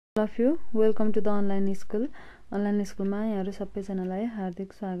All of you, welcome to the online school. Online school मा यहाँहरु सबैजनालाई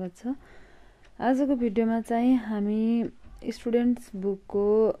हार्दिक स्वागत छ। आजको भिडियोमा चाहिँ हामी स्टुडेन्ट्स बुक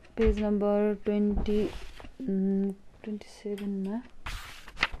को पेज नम्बर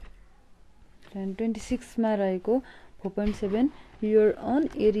 26 मा रहेको 4.7 your own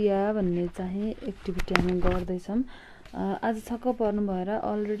area भन्ने चाहिँ एक्टिभिटी हामी गर्दै छौं। आज छक्क पर्नु भएर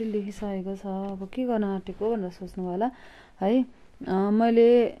अलरेडी लेखिसकेको छ। अब के गर्न आँटेको भनेर सोच्नु होला है।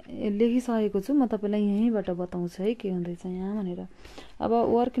 मैले लेखिसकेको छु, म तपाईलाई यहीबाट बताउँछु है के हुँदैछ यहाँ भनेर। अब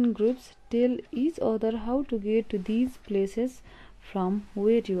work in groups tail each other how to get to these places from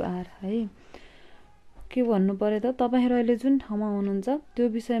where you are है। के भन्नु पर्यो त, तपाईहरु अहिले जुन ठाउँमा हुनुहुन्छ त्यो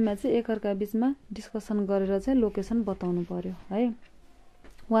विषयमा चाहिँ एकअर्का बीचमा डिस्कसन गरेर चाहिँ लोकेसन बताउनु पर्यो है।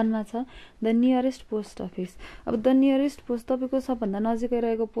 1 मा छ द नियरेस्ट पोस्ट अफिस। अब द नियरेस्ट पोस्ट तपाईको सबभन्दा नजिकै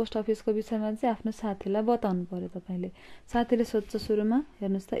रहेको पोस्ट अफिसको विषयमा चाहिँ आफ्नो साथीलाई बताउनु पर्यो। तपाईले साथीले सोध्छ सुरुमा,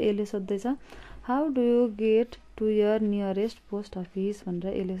 हेर्नुस् त एले सोध्दैछ how do you get to your nearest post office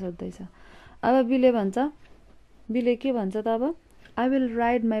भनेर एले सोध्दैछ। अब बीले भन्छ, बीले के भन्छ त अब I will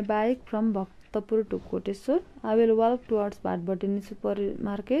ride my bike from Bhaktapur to Koteshwor, I will walk towards भाटबटिनी super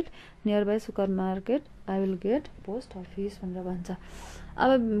market near by super market, I will get post office भनेर भन्छ।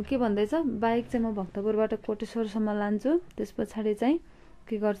 अब के भन्दैछ, बाइक चाहिँ म भक्तपुरबाट कोटेश्वरसम्म लान्छु, त्यसपछि चाहिँ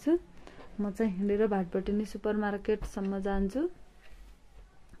के गर्छु, म चाहिँ हिँडेर भाटबटिनी सुपर मार्केटसम्म जान्छु,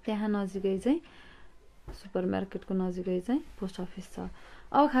 त्यहाँ नजिकै चाहिँ सुपर मार्केटको नजिकै चाहिँ पोस्ट अफिस छ।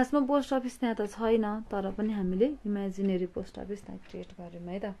 अब खासमा पोस्ट अफिस त्यहाँ त छैन, तर पनि हामीले इमेजिनेरी पोस्ट अफिस त्यहाँ क्रिएट गर्यौं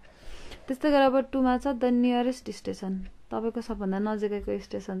है त। त्यस्तै गरेर अब 2 मा छ द नियरेस्ट स्टेसन। तपाईको सबभन्दा नजिकैको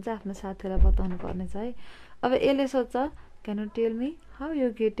स्टेसन चाहिँ आफ्नो साथीलाई बताउनु पर्ने छ है। अब एले सोध्छ can you tell me how you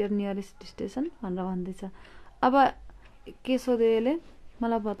get your nearest station भनेर भन्दैछ। अब के सोध्यो एले,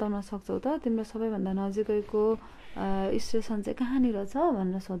 मलाई बताउन सक्छौ त तिम्रो सबैभन्दा नजिकैको स्टेसन चाहिँ कहाँनिर छ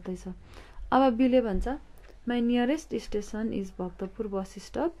भनेर सोध्दैछ। अब बीले भन्छ my nearest station is Bhaktapur bus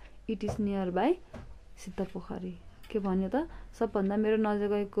stop, it is near by सिद्धपोखरी। के भन्यो त, सबभन्दा मेरो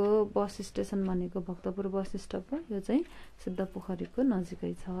नजिकैको बस स्टेसन भनेको भक्तपुर बस स्टप हो, यो चाहिँ सिद्धपोखरीको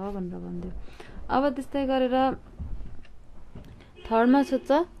नजिकै छ भनेर भन्दियो। अब त्यस्तै गरेर 3 मा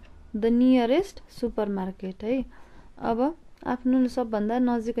सोध्छ द नियरेस्ट सुपर मार्केट है। अब आफ्नो सबभन्दा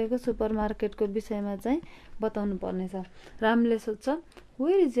नजिकैको सुपर मार्केटको विषयमा चाहिँ बताउनु पर्ने छ। रामले सोध्छ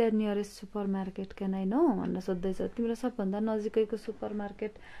where is your nearest super market can I know भनेर सोध्दैछ। तिम्रो सबभन्दा नजिकैको सुपर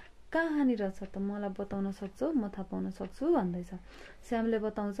मार्केट कहाँनिर छ त मलाई बताउन सक्छौ, म थाहा पाउन सक्छु भन्दैछ। श्यामले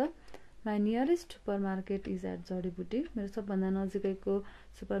बताउँछ my nearest super market is at जडीबुटी। मेरो सबभन्दा नजिकैको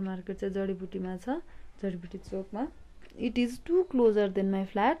सुपर मार्केट चाहिँ जडीबुटीमा छ, जडीबुटी चोकमा। It is to closure then my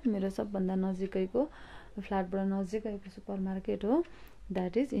flat. मेरो सबभन्दा नजिकैको फ्ल्याटबाट नजिकैको सुपर मार्केट हो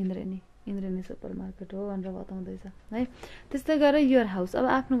that is Indreni super market हो भनेर बताउँदैछ है। त्यस्तै गरेर योर हाउस। अब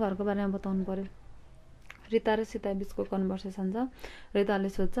आफ्नो घरको बारेमा बताउनु पर्यो। रिता र सीता बीचको कन्भर्सेसन छ। रिताले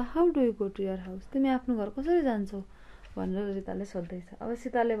सोध्छ how do you go to your house. तिमी आफ्नो घर कसरी जान्छौ भनेर रिताले सोध्दैछ। अब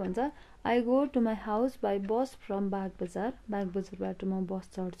सीताले भन्छ I go to my house by bus from Bagbazar. बागबजारबाट म बस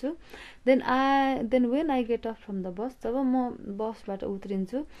चढ्छु। Then when I get of from the bus. जब म बसबाट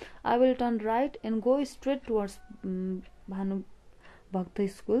उत्रिन्छु I will turn right and go straight towards Bhanubhakta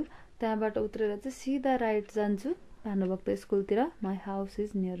school. त्यहाँबाट उत्रेर चाहिँ सिधा राइट जान्छु भानुभक्त स्कुलतिर। My house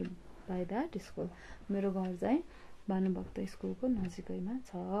is near by that school. मेरो घर चाहिँ भानुभक्त स्कुलको नजिकैमा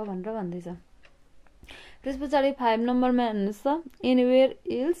छ भनेर भन्दैछ। त्यस पछाडि 5 नम्बरमा हेर्नुहोस् त एनीवेयर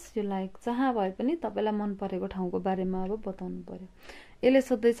एल्स यु लाइक। जहाँ भए पनि तपाईलाई मन परेको ठाउँको बारेमा अब बताउनु पर्यो। यसले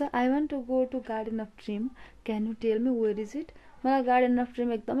सोध्दैछ I want to go to garden of dream can you tell me where is it. मलाई गार्डन अफ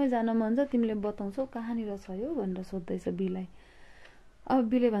ड्रिम एकदमै जान मन छ, तिमीले बताउँछौ कहाँनिर छ यो भनेर सोध्दैछ बीलाई। अब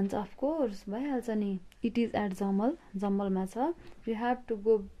बीले भन्छ अफ कोर्स भइहाल्छ नि, इट इज एट जमल। जमलमा छ। You have to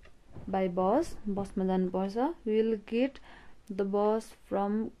go by bus. बसमा जानुपर्छ। You will get the bus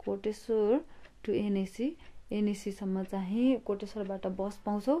from Koteshwor to NAC. NAC सम्म चाहिँ कोटेश्वरबाट बस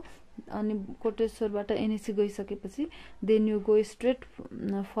पाउँछौ। अनि कोटेश्वरबाट एनएसी गइसकेपछि then you go straight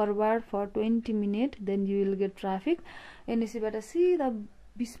forward for 20 minute, then you will get traffic. एनएसीबाट सिधा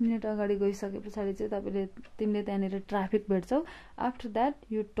 20 मिनट अगाडि गइसके पछाडि चाहिँ तिमीले त्यहाँनिर traffic भेट्छौ। After that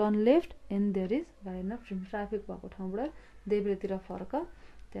you turn left and there is garden of dream. Traffic भएको ठाउँबाट देब्रेतिर फर्क,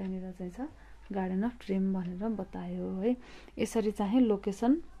 त्यहाँनिर चाहिँ छ गार्डन अफ ड्रिम भनेर बतायो है। यसरी चाहिँ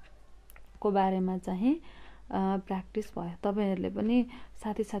लोकेसनको बारेमा चाहिँ प्र्याक्टिस भयो। तपाईहरुले पनि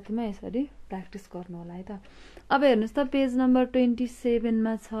साथीमा यसरी प्र्याक्टिस गर्नु होला है त। अब हेर्नुस् त पेज नम्बर 27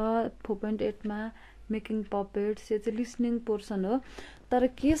 मा छ 4.8 मा मेकिङ पपेट्स। यो चाहिँ लिसनिङ पोर्सन हो। तर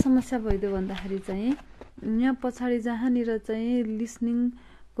के समस्या भइदियो भन्दाखेरि चाहिँ यहाँ पछाडि जहाँनिर चाहिँ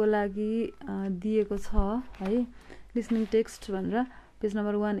लिसनिङको लागि दिएको छ है, लिसनिङ टेक्स्ट भनेर पेज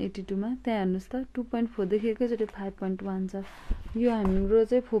नम्बर 182 मा त्यहाँ हेर्नुस् त 2.4 देखि एकैचोटि 5.1 छ। यो हाम्रो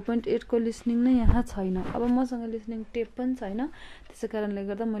चाहिँ 4.8 को लिसनिङ नै यहाँ छैन। अब मसँग लिसनिङ टेप पनि छैन, त्यसै कारणले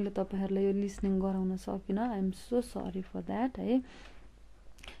गर्दा मैले तपाईहरुलाई यो लिसनिङ गराउन सकिन। I am so sorry for that है।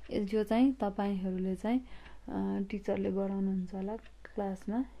 यो चाहिँ तपाईहरुले चाहिँ टिचरले गराउनुहुन्छ होला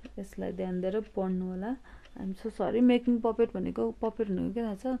क्लासमा, यसलाई ध्यान दिएर पढ्नु होला। I am so sorry. Making puppet भनेको पपेट भनेको के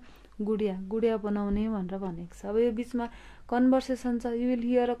थाहा छ? गुडिया बनाउने भनेर भनेको छ। अब यो बीचमा कन्भर्सेसन छ। You will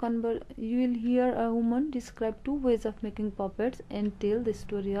hear a woman describe 2 ways of making puppets and tell the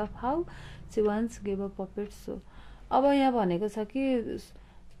story of how she once gave a puppet show। अब यहाँ भनेको छ कि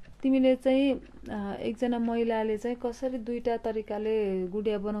तिमीले चाहिँ एकजना महिलाले चाहिँ कसरी दुईटा तरिकाले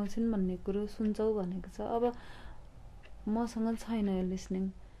गुडिया बनाउँछिन् भन्ने कुरो सुन्छौ भनेको छ। अब मसँग छैन यो लिसनिङ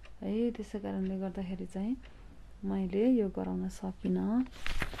है, त्यसै कारणले गर्दाखेरि चाहिँ मैले यो गराउन सकिन।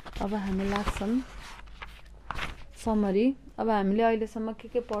 अब हामी लाग्छौं समरी। अब हामीले अहिलेसम्म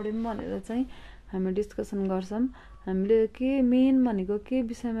के पढ्यौं भनेर चाहिँ हामी डिस्कसन गर्छौं। हामीले के मेन भनेको के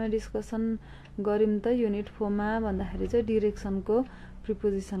विषयमा डिस्कसन गर्यौं त युनिट 4 मा भन्दाखेरि चाहिँ डिरेक्सनको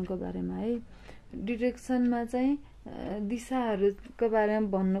प्रिपोजिसनको बारेमा है। डिरेक्सनमा चाहिँ दिशाहरुको बारेमा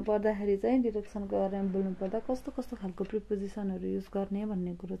भन्नु पर्दाखेरि चाहिँ डिरेक्सनको बारेमा बोल्नु पर्दा कस्तो कस्तो खालको प्रिपोजिसनहरु युज गर्ने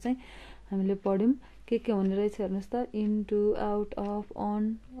भन्ने कुरो चाहिँ हामीले पढ्यौं। के हुने रहेछ हेर्नुस् त? इन्टु, आउट अफ,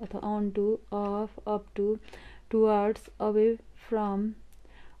 अन अथवा on to, of, up to, towards, away from,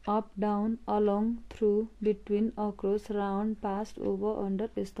 up down, along, through, between, across, round, past, over, under,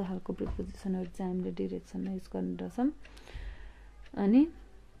 यस्तो खालको प्रिपोजिसनहरु चाहिँ हामीले डिरेक्सनमा युज गर्ने रहेछौं। अनि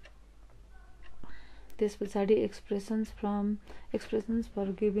त्यसपछि expressions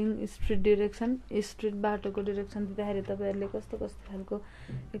for giving street direction. Street बाटोको डिरेक्सन दिँदाखेरि तपाईहरुले कस्तो कस्तो खालको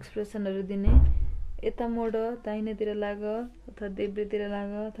एक्सप्रेसनहरु दिने? यता मोड, दाहिनेतिर लाग, अथवा देब्रेतिर लाग,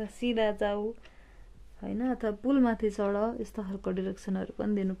 अथवा सिधा जाऊ हैन, अथवा पुलमाथि चढ, यस्तो खालको डिरेक्सनहरु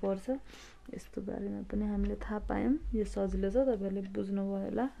पनि दिनु पर्छ। यस्तो बारेमा पनि हामीले थाहा पायौं। यो सजिलो छ, तपाईहरुले बुझ्नुभयो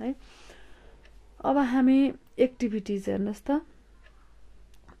होला है। अब हामी एक्टिभिटीज हेर्नुस् त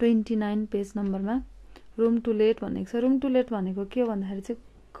 29 पेज नम्बरमा रूम टु लेट भनेको छ। रूम टु लेट भनेको के हो भन्दाखेरि चाहिँ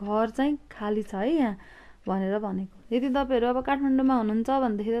घर चाहिँ खाली छ है यहाँ भनेर भनेको। यदि तपाईहरु अब काठमाडौँमा हुनुहुन्छ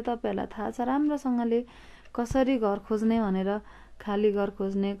भन्दाखेरि त तपाईहरुलाई थाहा छ राम्रोसँगले कसरी घर खोज्ने भनेर। खाली घर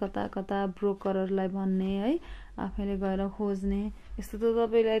खोज्ने, कता कता ब्रोकरहरुलाई भन्ने है, आफैले गएर खोज्ने, यस्तो त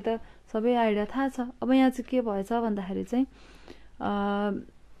तपाईलाई त सबै आइडिया थाहा छ। अब यहाँ चाहिँ के भएछ भन्दाखेरि चाहिँ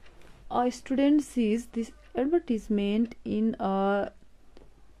a student sees this advertisement in a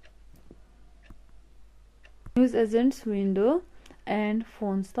news agent's window and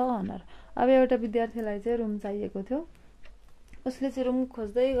phones the owner। अब एउटा विद्यार्थीलाई चाहिँ रुम चाहिएको थियो। उसले चाहिँ रुम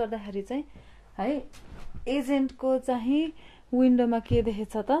खोज्दै गर्दाखेरि चाहिँ है एजेन्टको चाहिँ विन्डोमा के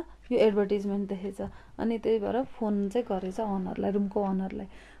देखेछ त? यो एडभर्टाइजमेन्ट देखेछ। अनि त्यही भएर फोन चाहिँ गरेछ ओनरलाई, रुमको ओनरलाई।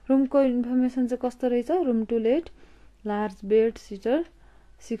 रुमको इन्फर्मेसन चाहिँ कस्तो रहेछ? Room to late, large bed seater,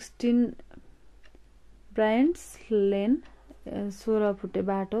 16 ब्रायन्ट्स lane, 16 फुटे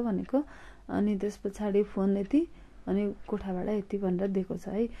बाटो भनेको। अनि त्यसपछि फोन यति, अनि कोठा भाडा यति भनेर दिएको छ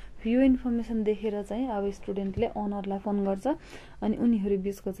है। यो इन्फर्मेसन देखेर चाहिँ अब स्टुडेन्टले ओनरलाई फोन गर्छ अनि उनीहरु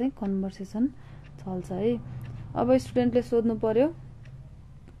बीचको चाहिँ कन्भर्सेसन चल्छ है। अब स्टुडेन्टले सोध्नु पर्यो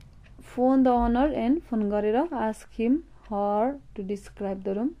phone the owner and phone गरेर ask him her to describe the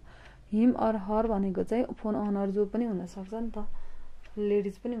room. Him or हर भनेको चाहिँ फोन ओनर जो पनि हुन सक्छ नि त,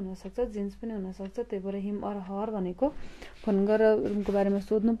 लेडिज पनि हुन सक्छ, जेन्ट्स पनि हुन सक्छ। त्यही भएर हिम अर हर भनेको फोन गरेर रुमको बारेमा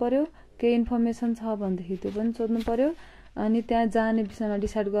सोध्नु पर्यो। के इन्फर्मेसन छ भन्दाखेरि त्यो पनि सोध्नु पर्यो। अनि त्यहाँ जाने विषयमा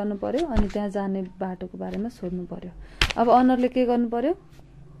डिसाइड गर्नु पर्यो। अनि त्यहाँ जाने बाटोको बारेमा सोध्नु पर्यो। अब ओनरले के गर्नु पर्यो?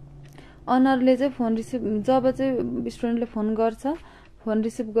 ओनरले चाहिँ फोन रिसिभ, जब चाहिँ स्टुडेन्टले फोन गर्छ, फोन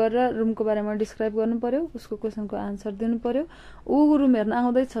रिसिभ गरेर रुमको बारेमा डिस्क्राइब गर्नु पर्यो, उसको क्वेसनको आन्सर दिनु पर्यो। ऊ रुम हेर्न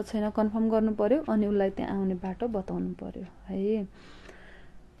आउँदैछ छैन कन्फर्म गर्नु पर्यो। अनि उसलाई त्यहाँ आउने बाटो बताउनु पर्यो है।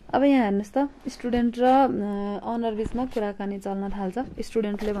 अब यहाँ हेर्नुस् त, स्टुडेन्ट र ओनर बीचमा कुराकानी चल्न थाल्छ।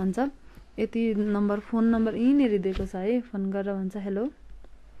 स्टुडेन्टले भन्छ यति नम्बर, फोन नम्बर यिनीहरु दिएको छ है। फोन गरेर भन्छ हेलो,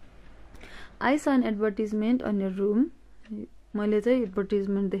 आई स an advertisement on your room. मैले चाहिँ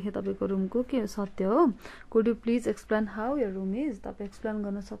एडभर्टाइजमेन्ट देखेँ तपाईको रुमको, के सत्य हो? Could you please explain how your room is? तपाई एक्सप्लेन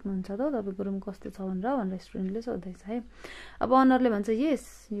गर्न सक्नुहुन्छ त तपाईको रुम कस्तो छ भनेर स्टुडेन्टले सोध्दैछ है। अब ओनरले भन्छ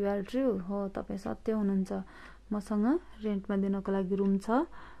यस यु आर ट्रु, हो तपाई सत्य हुनुहुन्छ। मसँग रेन्टमा दिनको लागि रुम छ।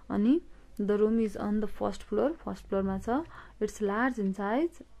 अनि the room is on the first floor, first फ्लोरमा छ। It's large in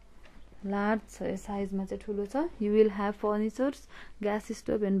size, large साइजमा चाहिँ ठुलो छ। You will have furnitures, gas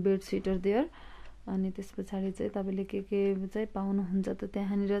stove and bed seater there. अनि त्यसपछि चाहिँ तपाईले के चाहिँ पाउनुहुन्छ त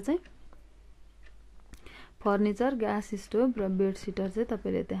त्यहाँनिर चाहिँ फर्निचर, ग्यास स्टोभ र बेड सिटर चाहिँ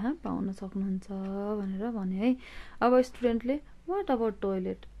तपाईले त्यहाँ पाउन सक्नुहुन्छ भनेर भने है। अब स्टुडेन्टले व्हाट अबाउट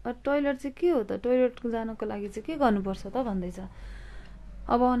टोयलेट? टोयलेट चाहिँ के हो त? टोयलेट जानको लागि चाहिँ के गर्नुपर्छ त भन्दैछ।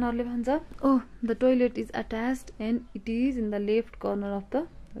 अब अनरले भन्छ ओ the toilet is अट्याच्ड and it is in the left corner of the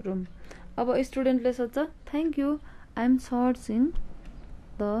room. अब स्टुडेन्टले सोध्छ thank you I am searching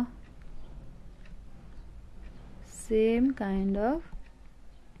the same kind of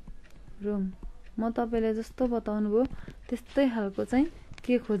room. म तपाईले जस्तो बताउनु भयो त्यस्तै खालको चाहिँ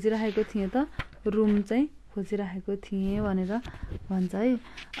के खोजिरहेको थिएँ त? रूम चाहिँ खोजिरहेको थिएँ भनेर भन्छ है।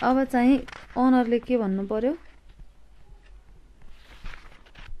 अब चाहिँ ओनरले के भन्नु पर्यो?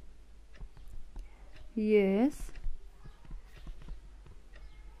 Yes,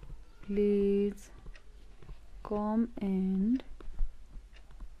 please come and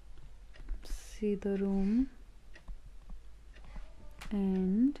see the room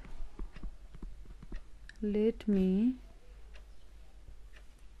and let me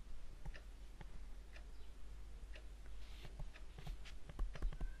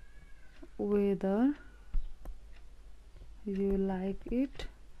whether you like it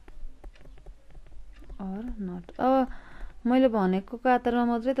or not। अब मैले भनेको कातरमा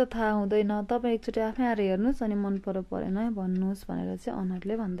मात्रै त थाहा हुँदैन, तपाईँ एकचोटि आफै आएर हेर्नुहोस् अनि मन पर्यो परेन भन्नुहोस् भनेर चाहिँ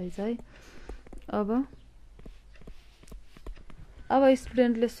अनरले भन्दैछ है। अब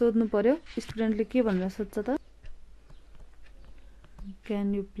स्टुडेन्टले सोध्नु पर्यो। स्टुडेन्टले के भनेर सोध्छ त?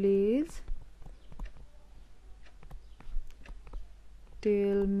 Can you please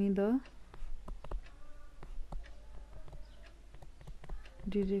tell me the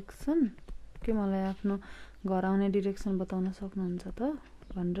direction? के मलाई आफ्नो घर आउने डिरेक्सन बताउन सक्नुहुन्छ त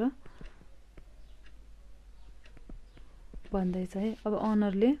भनेर भन्दैछ है। अब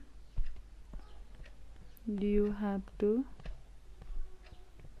अनरले you have to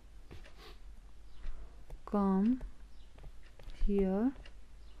come here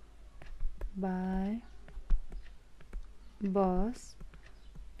bye bus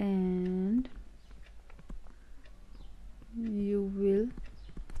and you will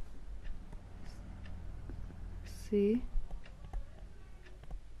see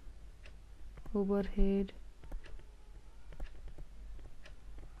overhead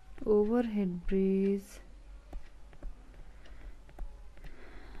bridge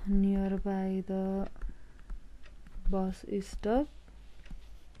nearby the bus stop।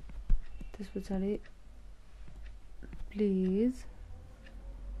 त्यस पछाडि please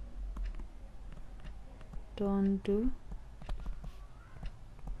turn to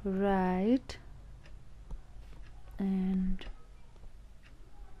right and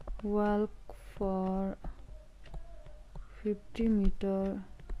walk for 50 meters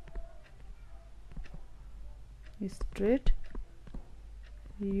straight।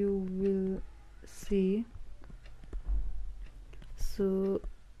 You will see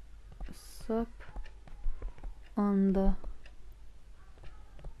shop on the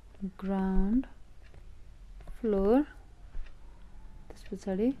ground floor। त्यस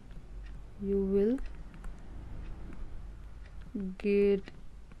पछाडि you will get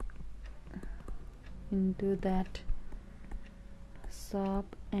into that shop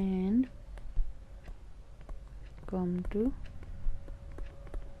and come to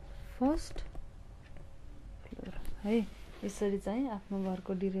first floor है। यसरी चाहिँ आफ्नो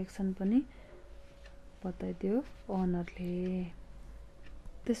घरको direction पनि बताइदियो ओनरले।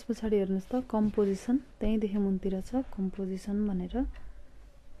 त्यस पछाडि हेर्नुस् त कम्पोजिसन त्यहीदेखि मुनतिर छ कम्पोजिसन भनेर।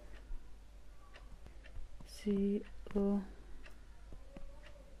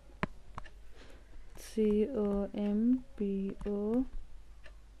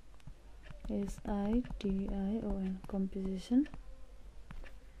 COMPOSITION composition।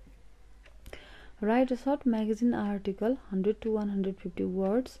 Write a short magazine article 100 to 150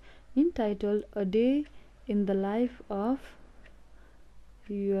 words entitled A Day in the Life of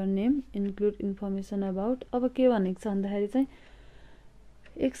Your Name, include information about। अब के भनेको छ भन्दाखेरि चाहिँ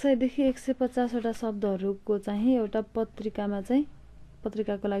 100 देखि 150 वटा शब्दहरुको चाहिँ एउटा पत्रिकामा चाहिँ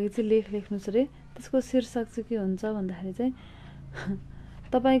पत्रिकाको लागि चाहिँ लेख लेख्नुस् रे। त्यसको शीर्षक चाहिँ के हुन्छ भन्दाखेरि चाहिँ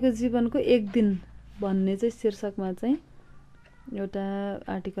तपाईको जीवनको एक दिन भन्ने चाहिँ शीर्षकमा चाहिँ एउटा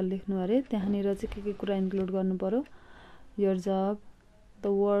आर्टिकल लेख्नु अरे। त्यहाँनिर चाहिँ के कुरा इन्क्लुड गर्नु पर्यो? Your job, the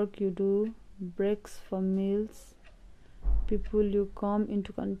work you do, breaks for meals, people you come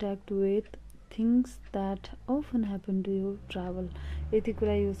into contact with, things that often happen to you, travel। यति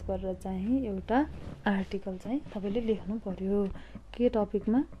कुरा युज गरेर चाहिँ एउटा आर्टिकल चाहिँ तपाईले लेख्नु पर्यो। के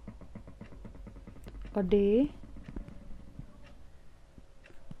टपिकमा? A day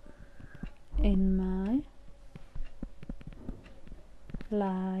in my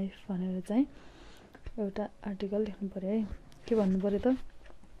life भनेर चाहिँ एउटा आर्टिकल लेख्नु पर्यो है। के भन्नु पर्यो त?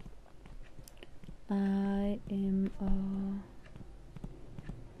 I am a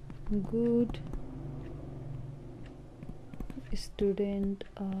good student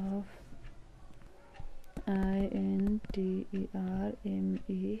of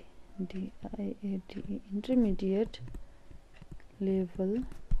intermediate intermediate level.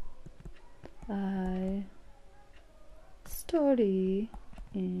 I study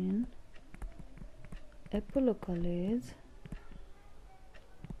in Apollo College,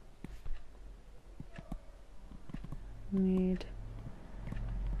 mid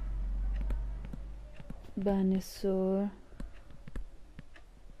Baneswar,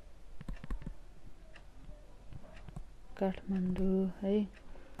 Kathmandu. है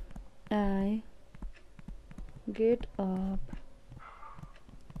I get up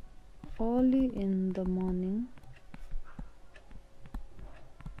early in the morning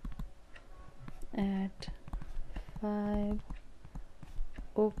at 5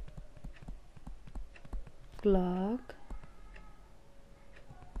 o'clock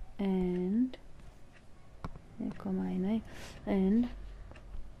and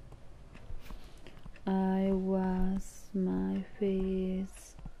I wash my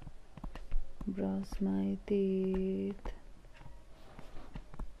face, brush my teeth,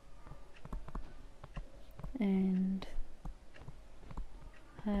 and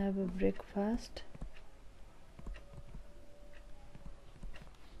have a breakfast.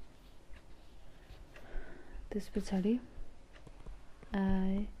 त्यस पछाडि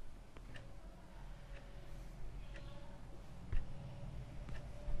I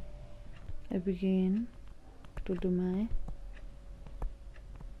begin to do my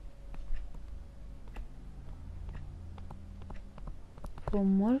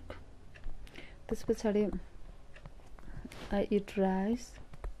homework. त्यस पछाडि I eat rice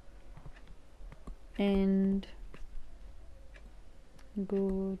and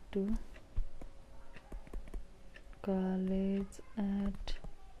go to college at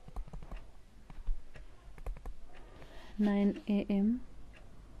 9 AM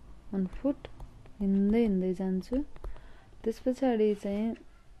on foot. हिँड्दै जान्छु. त्यस पछाडि चाहिँ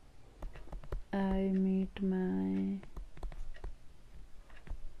I meet my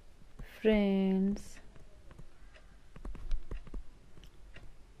friends,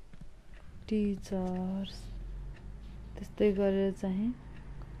 teachers. त्यस्तै गरेर चाहिँ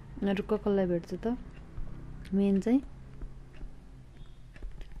अरु कसलाई भेट्छु त मेन चाहिँ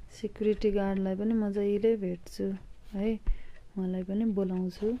सिक्युरिटी गार्डलाई पनि मजाले भेट्छु है, उहाँलाई पनि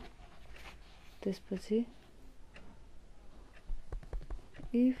बोलाउँछु. त्यसपछि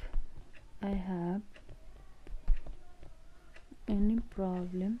if I have any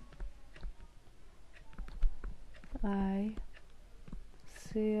problem I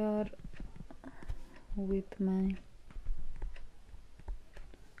share with my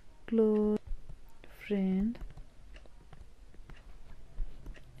close friend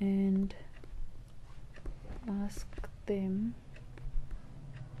and ask them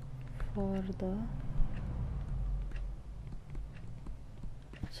for the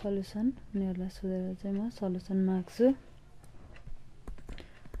solution. उनीहरुलाई सोधेर चाहिँ म सल्युसन माग्छु.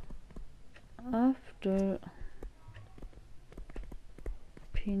 After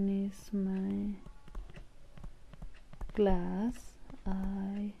finish my class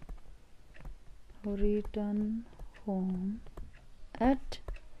I return home at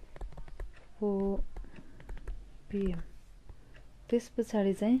 4 PM. त्यस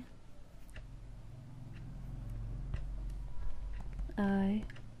पछाडि चाहिँ I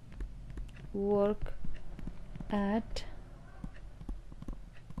work at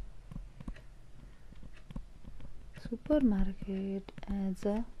supermarket as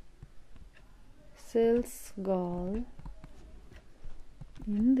a sales girl.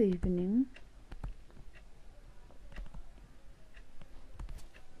 In the evening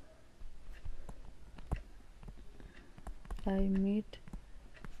I meet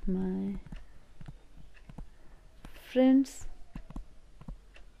my friends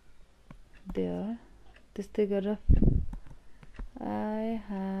there. त्यस्तै गरेर I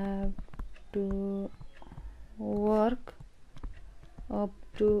have to work up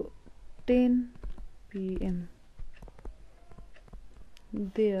to 10 PM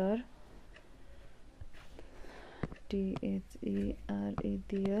there. THERE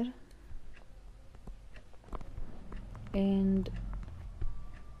there. And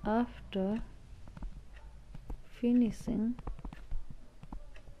after finishing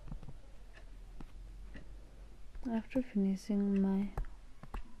my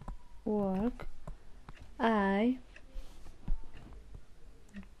work I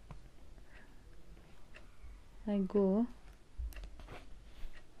go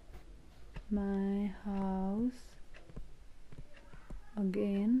my house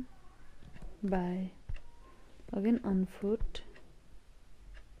again by again on foot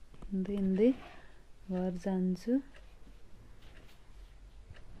हिँड्दै घर जान्छु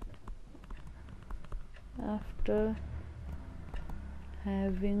after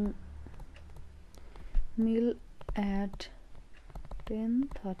having meal at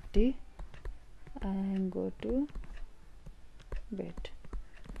 10:30 I go to bed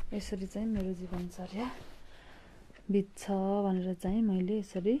यसरी चाहिँ मेरो जीवनचर्या बित्छ भनेर चाहिँ मैले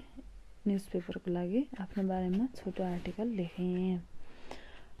यसरी न्यूजपेपरको लागि आफ्नो बारेमा छोटो आर्टिकल लेखेँ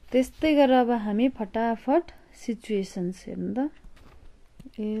त्यस्तै गरेर अब हामी फटाफट सिचुएसन्स हेर्नु त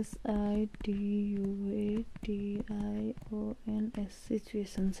SITUATIONS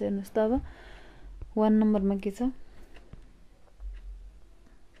सिचुएसन्स हेर्नुस् त अब 1 नम्बरमा के छ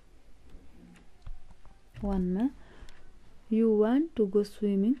 1 मा You want to go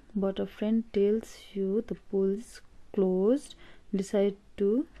swimming but a friend tells you the pool is closed. Decide to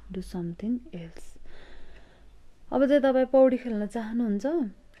do something else. अब चाहिँ तपाई पौडी खेल्न चाहनुहुन्छ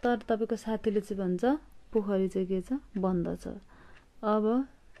तर तपाईको साथीले चाहिँ भन्छ पोखरी चाहिँ के छ बन्द छ अब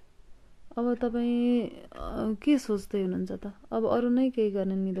तपाई के सोच्दै हुनुहुन्छ त अब अरु नै केही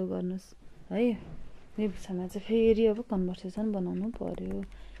गर्न निदो गर्नुस् है यो बिचमा चाहिँ फेरि अब कन्भर्सेसन बनाउनु पर्यो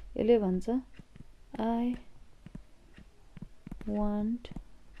यसले भन्छ I want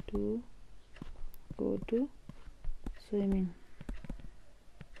to go to swimming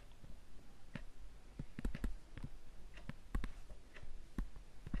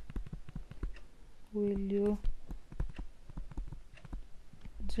will you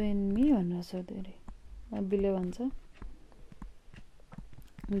join me भनेर सोध्यो अरे अबिले भन्छ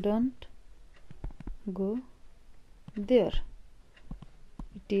don't go there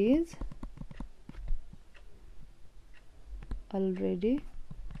it is already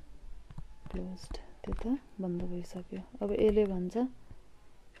closed त्यो त बन्द भइसक्यो अब एले भन्छ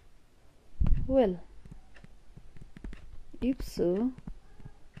well if so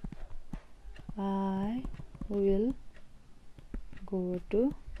I will go to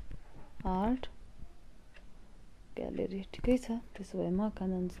art gallery ठिकै छ त्यसो भए म कहाँ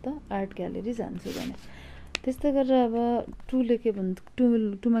जान्छु त आर्ट ग्यालेरी जान्छु भने त्यस्तै गरेर अब 2 ले के भन्छ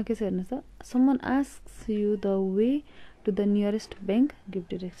 2 मा के छ हेर्नुस् त someone asks you the way to the nearest bank give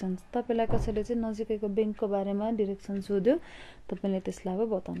directions तपाईलाई कसैले चाहिँ नजिकैको बैंकको बारेमा डाइरेक्सन सोध्यो तपाईले त्यसलाई अब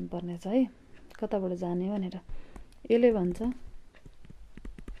बताउनु पर्ने छ है कताबाट जाने भनेर यसले भन्छ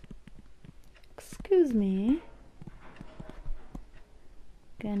Excuse me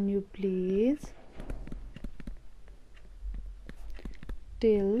can you please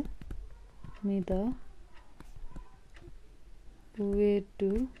tell me the way to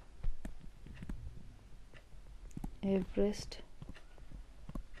Everest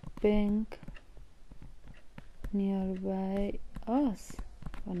Bank nearby us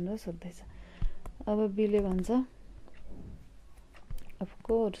भनेर सोध्दैछ अब बीले भन्छ of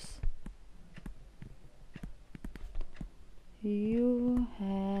course you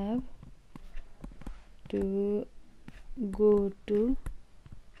have to go to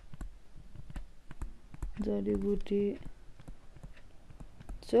जडीबुटी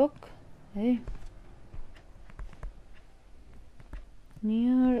चोक है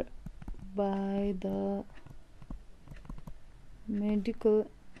nearby the medical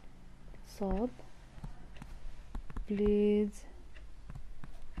shop please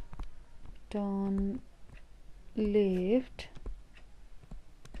turn left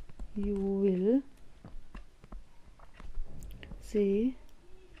you will see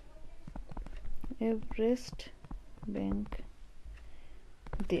Everest Bank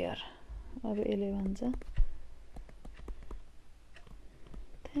there अब यसले भन्छ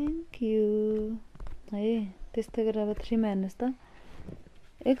Thank you है त्यस्तै गरेर अब 3 मा हेर्नुस् त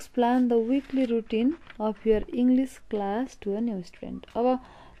Explain the weekly routine of your English class to a new student अब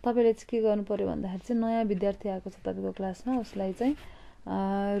तपाईले चाहिँ के गर्नु पर्यो भन्दाखेरि चाहिँ नयाँ विद्यार्थी आएको छ तपाईको क्लासमा उसलाई चाहिँ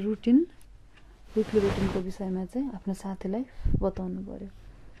विकली रुटिनको विषयमा चाहिँ आफ्नो साथीलाई बताउनु पर्यो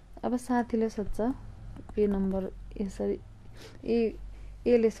अब साथीले सोध्छ ए नम्बर यसरी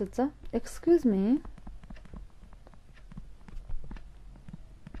एले सोध्छ excuse me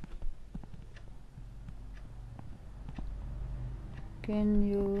Can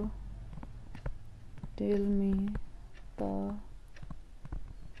you tell me the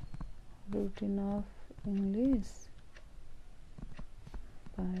routine of English?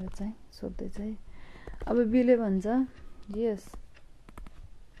 भनेर चाहिँ सोध्दै चाहिँ अब बीले भन्छ yes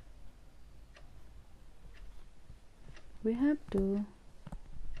we have to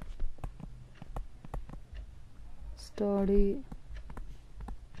study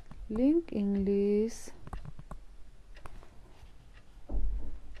link English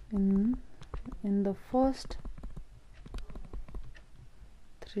in in the first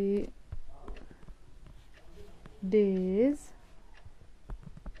 3 days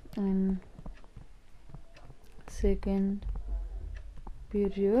and second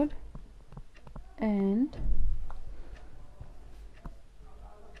period, and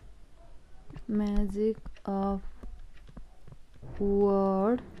magic of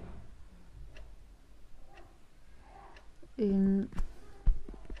word in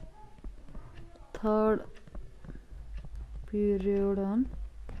third period on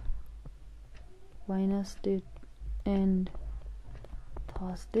Wednesday and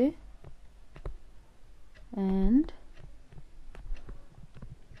Thursday, and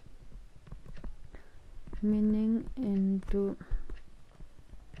meaning into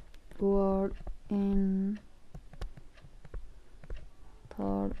word in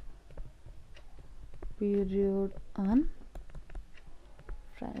third period on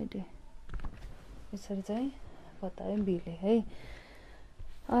Friday। यसरी चाहिँ बतायो बीले है।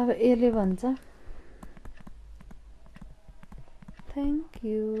 अब एले भन्छ thank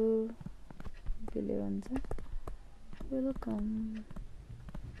you, बीले भन्छ welcome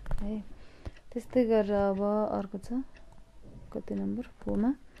है। त्यस्तै गरेर अब अर्को छ कति नम्बर 4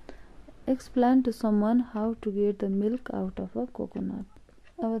 मा, explain to someone how to get the milk out of a coconut.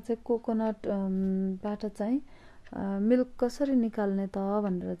 अब चाहिँ कोकोनट बाट चाहिँ मिल्क कसरी निकाल्ने त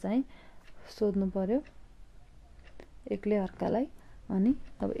भनेर चाहिँ सोध्नु पर्यो एकले अर्कालाई। अनि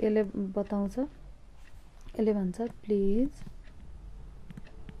अब यसले बताउँछ, यसले भन्छ please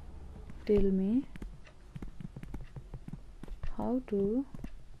tell me how to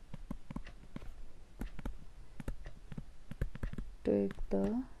take the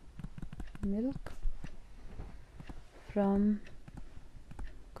milk from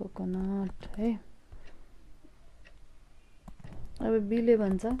coconut है। अब बीले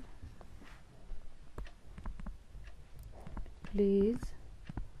भन्छ please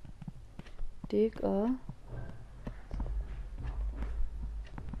take a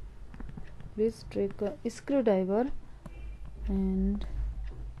screwdriver and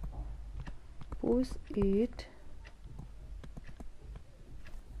push it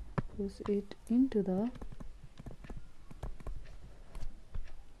into the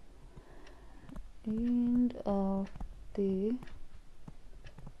end of the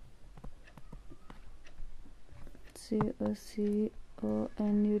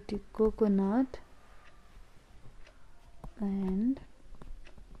COCONUT coconut and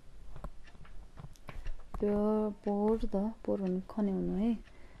pour भन्नु खन्याउनु है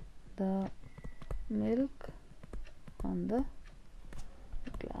the milk on the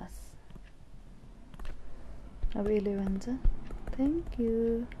glass। अब यसले भन्छ thank you.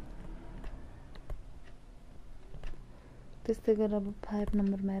 त्यस्तै गरेर अब 5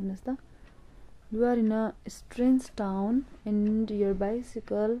 नम्बरमा हेर्नुहोस् त, You are in a strange town and your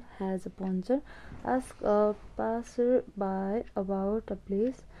bicycle has a puncture. Ask a passerby about a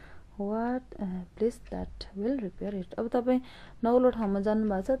place that will repair it. अब तपाई नौलो ठाउँमा जानु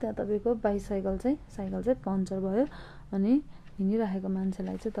भएको छ, त्यहाँ तपाईको साइकल चाहिँ पञ्चर भयो अनि हिँडिरहेको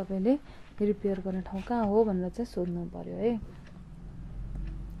मान्छेलाई चाहिँ तपाईले रिपेयर गर्ने ठाउँ कहाँ हो भनेर चाहिँ सोध्नु पर्यो है।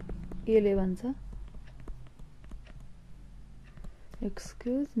 यसले भन्छ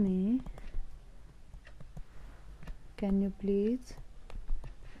excuse me, can you please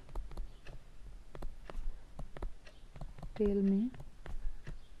tell me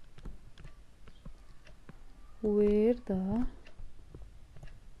where the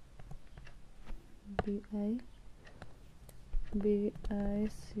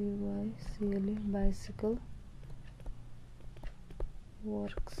bicycle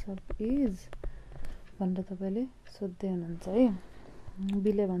workshop is भनेर तपाईले सोध्दै हुनुहुन्छ है।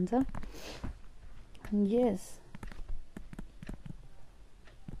 बीले भन्छ yes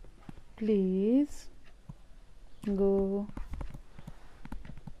please go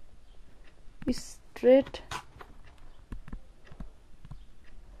straight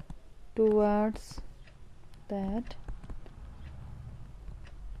towards that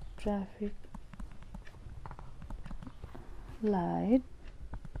traffic light.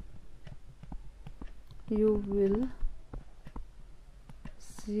 You will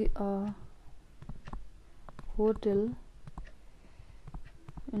see a hotel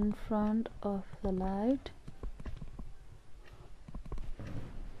in front of the light.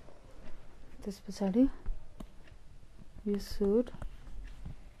 This पछाडि you should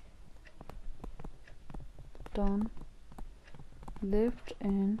turn left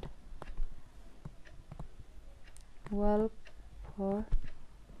and walk for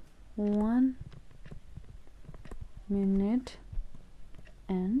 1 minute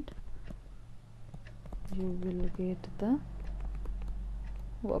and you will get the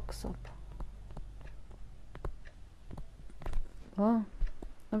workshop. हो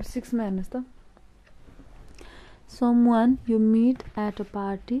अब 6 मा हेर्नुस् त someone you meet at a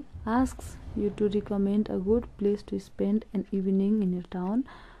party asks you to recommend a good place to spend an evening in your town.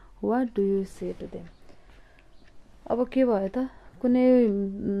 What do you say to them? अब के भयो त कुनै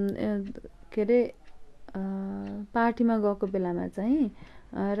के रे पार्टीमा गएको बेलामा चाहिँ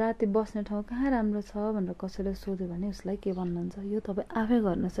राति बस्ने ठाउँ कहाँ राम्रो छ भनेर कसैले सोध्यो भने उसलाई के भन्नुहुन्छ यो तपाई आफै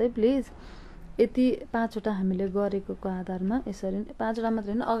गर्नुस् है प्लिज। यति 5 वटा हामीले गरेको आधारमा यसरी 5 वटा मात्र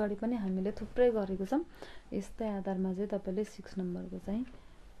हैन अगाडि पनि हामीले थुप्रै गरेको छौं। यस्तै आधारमा चाहिँ तपाईले 6 नम्बरको चाहिँ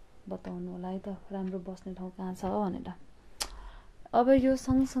बताउनु होला है त राम्रो बस्ने ठाउँ कहाँ छ भनेर। अब यो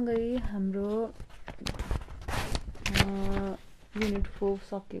सँगसँगै हाम्रो युनिट 4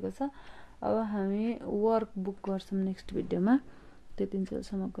 सकिएको छ। अब हामी वर्क बुक गर्छौं नेक्स्ट भिडियोमा।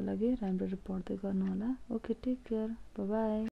 त्यतिन्जेलसम्मको लागि राम्ररी पढ्दै गर्नु होला। Okay take care bye bye.